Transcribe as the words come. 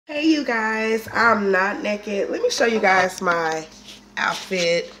you guys, I'm not naked. Let me show you guys my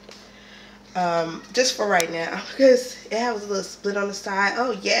outfit. Just for right now, because it has a little split on the side.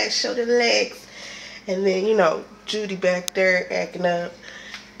 Oh yeah, show the legs. And then, you know, Judy back there acting up.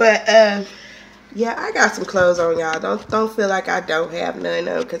 But yeah, I got some clothes on, y'all. Don't feel like I don't have none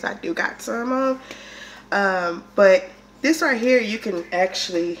though, because I do got some on. But this right here, you can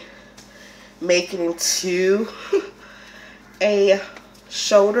actually make it into a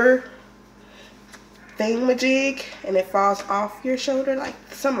shoulder thingamajig, and it falls off your shoulder like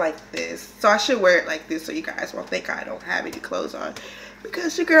something like this. So I should wear it like this so you guys won't think I don't have any clothes on,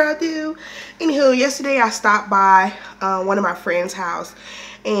 because your girl do. Anywho, yesterday I stopped by one of my friend's house,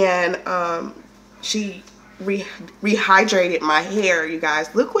 and she rehydrated my hair. You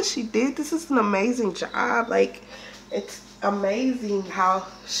guys, look what she did. This is an amazing job. Like, it's amazing how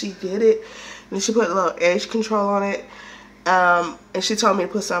she did it. And she put a little edge control on it, and she told me to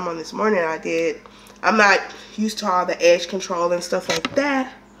put some on this morning, and I did. I'm not used to all the edge control and stuff like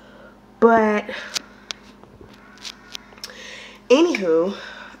that, but anywho,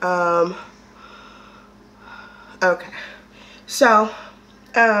 okay, so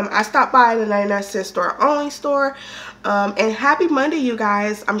I stopped by the 99cents store only store, and happy Monday, you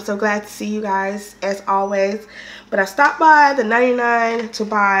guys. I'm so glad to see you guys as always. But I stopped by the 99 to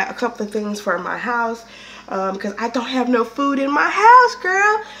buy a couple of things for my house, because I don't have no food in my house,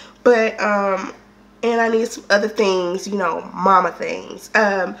 girl. But and I need some other things, you know, mama things.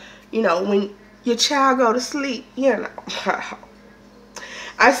 You know, when your child go to sleep, you know.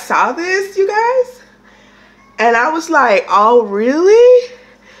 I saw this, you guys, and I was like, oh, really?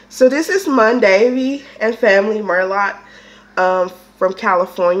 So this is Monday and Family Merlot from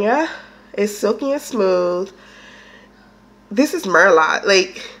California. It's silky and smooth. This is Merlot.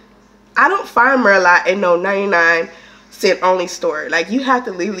 Like, I don't find Merlot in no 99cent only store. Like, you have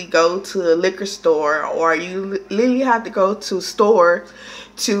to literally go to a liquor store, or you literally have to go to a store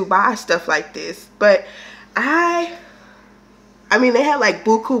to buy stuff like this. But I mean, they had like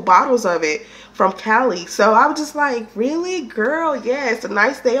buku bottles of it from Cali. So I was just like, really, girl? Yeah, it's a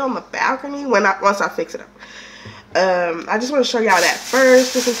nice day on the balcony once I fix it up. I just want to show y'all that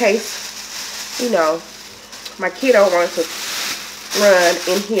first, just in case, you know, my kiddo wants to run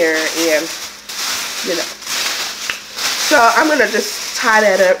in here, and you know. So I'm gonna just tie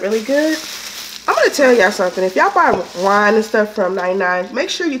that up really good. I'm gonna tell y'all something. If y'all buy wine and stuff from 99, make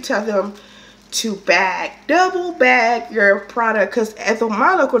sure you tell them to double bag your product, because at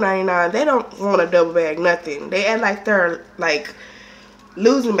my local 99, they don't want to double bag nothing. They act like they're like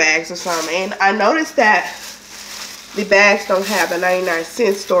losing bags or something. And I noticed that the bags don't have the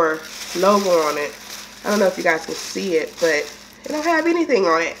 99cent store logo on it. I don't know if you guys can see it, but it don't have anything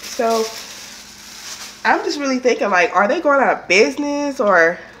on it. So I'm just really thinking, like, are they going out of business,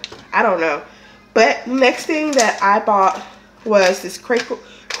 or I don't know. But next thing that I bought was this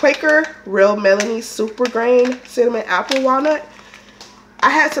Quaker Real Melanie Super Grain Cinnamon Apple Walnut.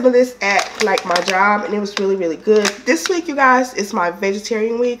 I had some of this at like my job, and it was really, really good. This week, you guys, is my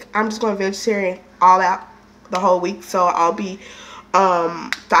vegetarian week. I'm just going vegetarian all out the whole week, so I'll be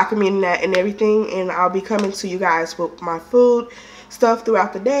documenting that and everything, and I'll be coming to you guys with my food stuff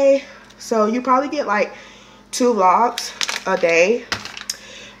throughout the day. So you probably get like 2 vlogs a day.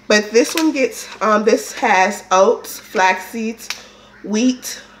 But this one gets this has oats, flax seeds,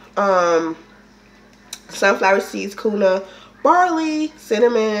 wheat, sunflower seeds, kuna, barley,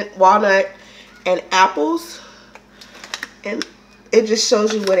 cinnamon, walnut, and apples. And it just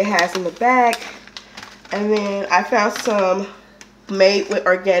shows you what it has in the bag. And then I found some made with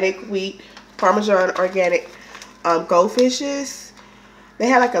organic wheat, Parmesan organic goldfishes. They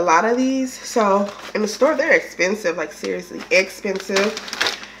had like a lot of these. So in the store, they're expensive, like seriously expensive.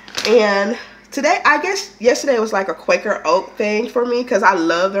 And today, I guess yesterday was like a Quaker oat thing for me, because I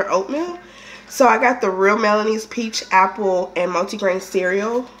love their oatmeal. So I got the Real Melanie's peach, apple, and multigrain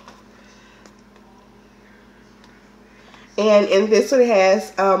cereal. And in this one, it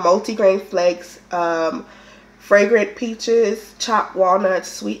has multigrain flakes, fragrant peaches, chopped walnuts,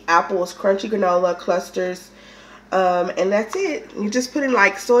 sweet apples, crunchy granola clusters, and that's it. You just put in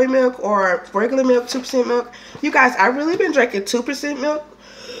like soy milk or regular milk, 2% milk. You guys, I've really been drinking 2% milk,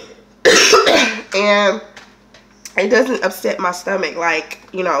 and it doesn't upset my stomach like,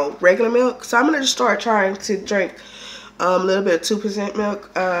 you know, regular milk. So I'm gonna just start trying to drink a little bit of 2%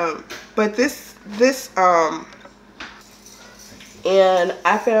 milk. But this and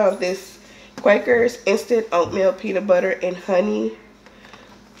I found this Quaker's instant oatmeal peanut butter and honey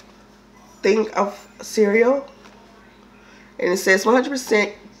thing of cereal, and it says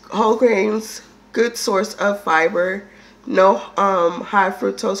 100% whole grains, good source of fiber, no high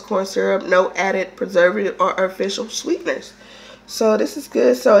fructose corn syrup, no added preservative or artificial sweeteners. So this is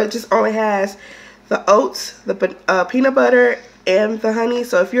good. So it just only has the oats, the peanut butter, and the honey.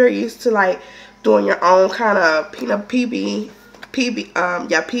 So if you're used to like doing your own kind of peanut PB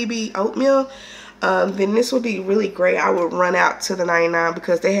oatmeal, then this would be really great. I would run out to the 99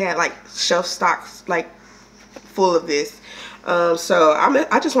 because they had like shelf stocks like full of this. So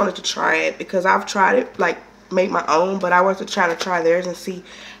I just wanted to try it because I've tried it, like make my own, but I wanted to try theirs and see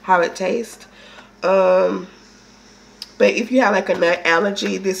how it tastes. But if you have like a nut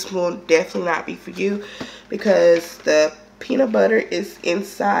allergy, this will definitely not be for you because the peanut butter is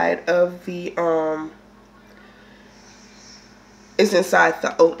inside of the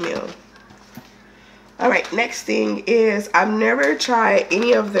oatmeal. Alright, next thing is I've never tried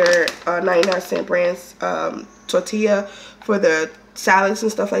any of their 99-cent brands tortilla for the salads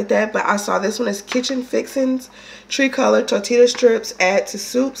and stuff like that, but I saw this one is Kitchen Fixins Tree Color Tortilla Strips, add to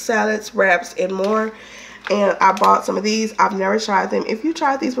soup, salads, wraps, and more. And I bought some of these. I've never tried them. If you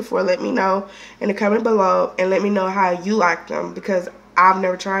tried these before, let me know in the comment below and let me know how you like them because I've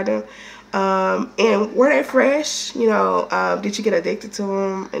never tried them. And were they fresh? You know, did you get addicted to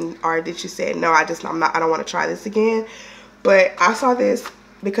them, or did you say no? I don't want to try this again? But I saw this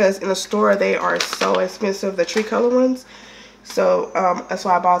because in the store they are so expensive, the Tree Color ones. So that's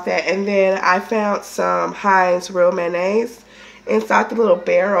why I bought that. And then I found some Heinz real mayonnaise inside the little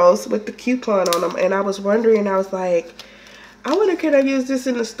barrels with the coupon on them, and I was wondering, I was like, I wonder, can I use this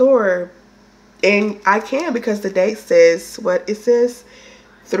in the store? And I can because the date says what it says,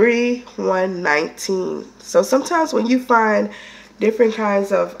 3/1/19. So sometimes when you find different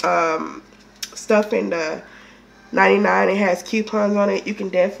kinds of stuff in the 99, it has coupons on it, you can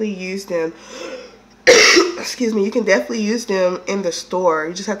definitely use them. Excuse me, you can definitely use them in the store.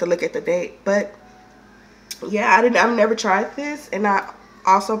 You just have to look at the date. But yeah, I've never tried this, and I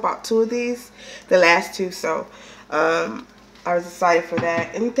also bought 2 of these, the last 2, so I was excited for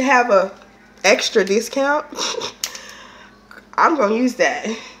that. And to have a extra discount, I'm gonna use that.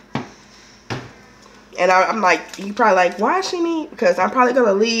 And I'm like, you probably like, why she need? Because I'm probably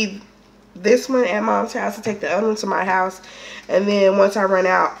gonna leave this one at mom's house and take the other one to my house, and then once I run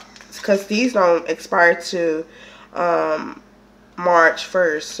out, because these don't expire to March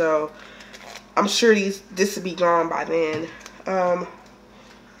 1st, so I'm sure this will be gone by then.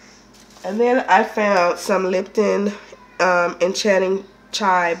 And then I found some Lipton Enchanting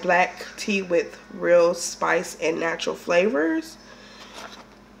Chai black tea with real spice and natural flavors.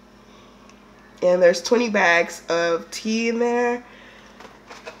 And there's 20 bags of tea in there.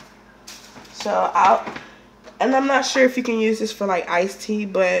 So and I'm not sure if you can use this for like iced tea,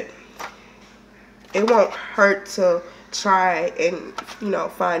 but it won't hurt to try and, you know,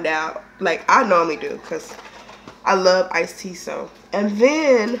 find out, like I normally do, because I love iced tea. So, and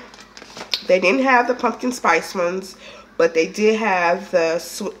then they didn't have the pumpkin spice ones, but they did have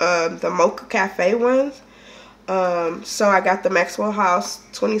the mocha cafe ones. So I got the Maxwell House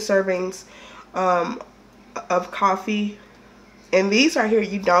 20 servings of coffee, and these right here,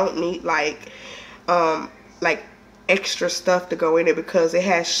 you don't need like extra stuff to go in it because it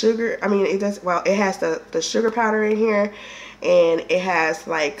has sugar. I mean, it does, well, it has the sugar powder in here, and it has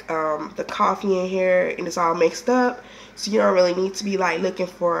like the coffee in here, and it's all mixed up, so you don't really need to be like looking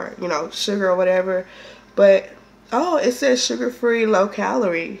for, you know, sugar or whatever. But oh, it says sugar free, low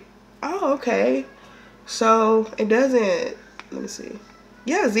calorie. Oh, okay. So it doesn't, let me see,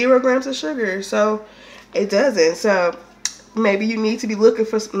 yeah, 0 grams of sugar. So it doesn't, so maybe you need to be looking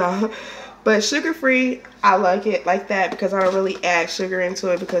for some, no. But sugar free, I like it like that because I don't really add sugar into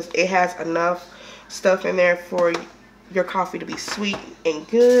it because it has enough stuff in there for your coffee to be sweet and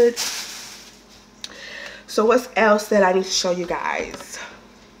good. So what's else that I need to show you guys?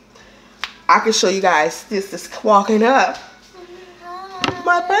 I can show you guys this is walking up.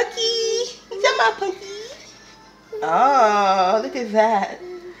 My Bucky. Is that my Bucky? Oh, look at that.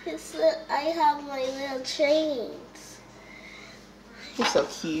 I have my little trains. You're so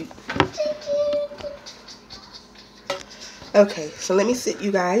cute. Okay, so let me sit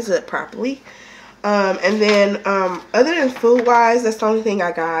you guys up properly. And then other than food wise, that's the only thing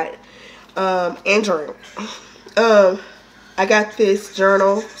I got. And drink. I got this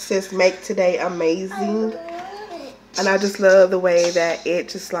journal. It says make today amazing. And I just love the way that it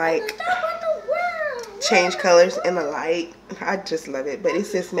just like change colors in the light. I just love it. But it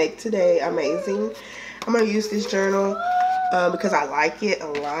says make today amazing. I'm gonna use this journal because I like it a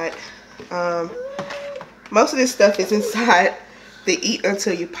lot. Most of this stuff is inside the eat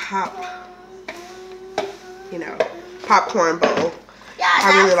until you pop, you know, popcorn bowl. Yeah,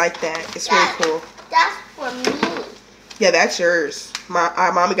 I really like that. It's really cool. That's for me. Yeah, that's yours.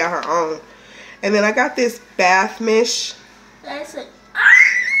 Mommy got her own. And then I got this bath mish. That's it.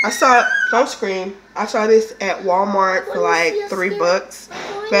 I saw, don't scream. I saw this at Walmart for like $3.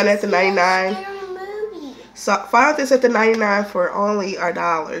 Found it at the 99. So found this at the 99 for only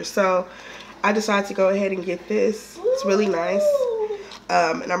 $1. So I decided to go ahead and get this. It's really nice.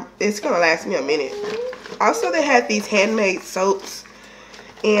 And it's gonna last me a minute. Also, they had these handmade soaps,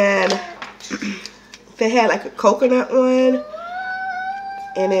 and they had like a coconut one,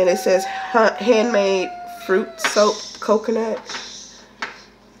 and then it says handmade fruit soap coconut.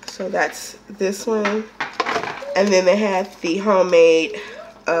 So that's this one. And then they had the homemade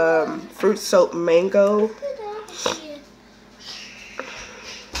fruit soap mango.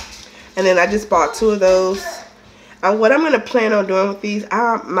 And then I just bought 2 of those. What I'm going to plan on doing with these,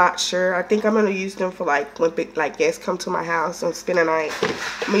 I'm not sure. I think I'm going to use them for like when guests come to my house and spend a night. I'm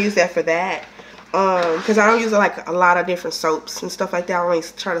going to use that for that. Because I don't use like a lot of different soaps and stuff like that. I only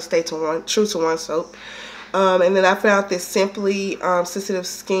try to stay true to one soap. And then I found this Simply Sensitive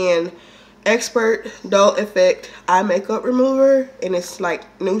Skin Expert Dull Effect Eye Makeup Remover. And it's like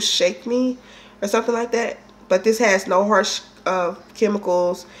new Shake Me or something like that. But this has no harsh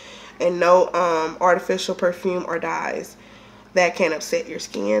chemicals and no artificial perfume or dyes that can upset your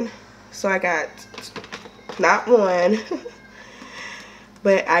skin. So I got not 1,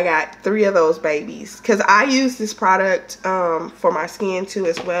 but I got 3 of those babies. Because I use this product for my skin too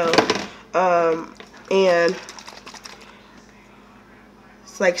as well. And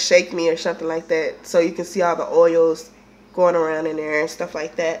it's like Shake Me or something like that. So you can see all the oils going around in there and stuff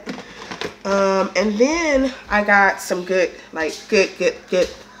like that. And then I got some good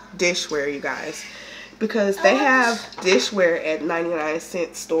dishware, you guys, because they have dishware at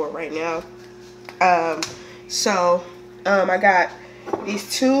 99cents store right now. So I got these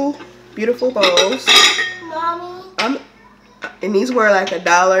 2 beautiful bowls. Mommy. And these were like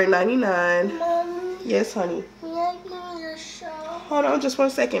 $1.99. Mommy. Yes, honey. Can I be in your show? Hold on just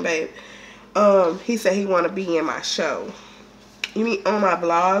 1 second, babe. He said he want to be in my show. You mean on my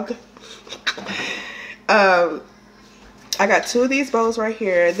blog? I got 2 of these bowls right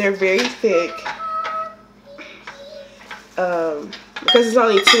here. They're very thick. Because it's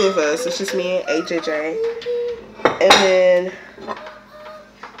only 2 of us. It's just me and AJJ. And then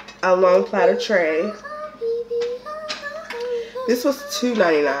a long platter tray. This was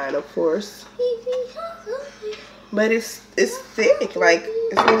 $2.99, of course. But it's thick. Like,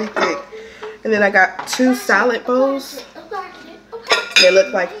 it's really thick. And then I got 2 salad bowls. They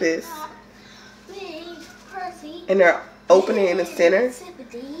look like this. And they're opening in the center.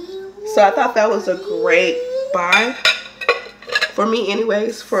 So I thought that was a great buy for me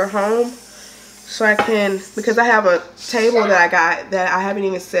anyways, for home. So I can, because I have a table that I got that I haven't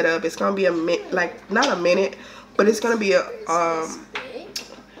even set up. It's gonna be a minute, like not a minute, but it's gonna be a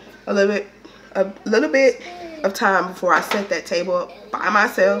little bit of time before I set that table up by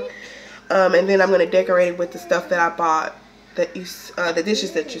myself. And then I'm gonna decorate it with the stuff that I bought, that you the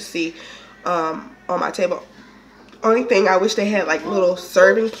dishes that you see on my table. Only thing, I wish they had like little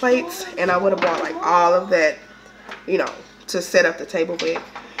serving plates, and I would have bought like all of that, you know, to set up the table with,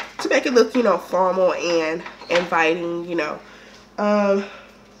 to make it look, you know, formal and inviting, you know. Now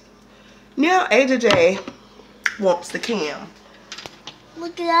AJJ wants the cam.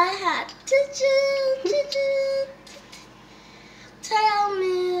 Look at that hat. Tell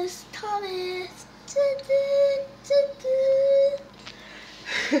Miss Thomas.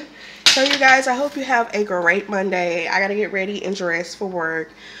 So you guys, I hope you have a great Monday. I gotta get ready and dress for work.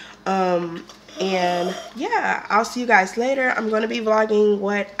 And yeah, I'll see you guys later. I'm gonna be vlogging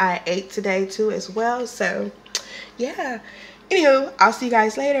what I ate today too as well. So yeah, anywho, I'll see you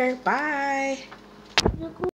guys later. Bye.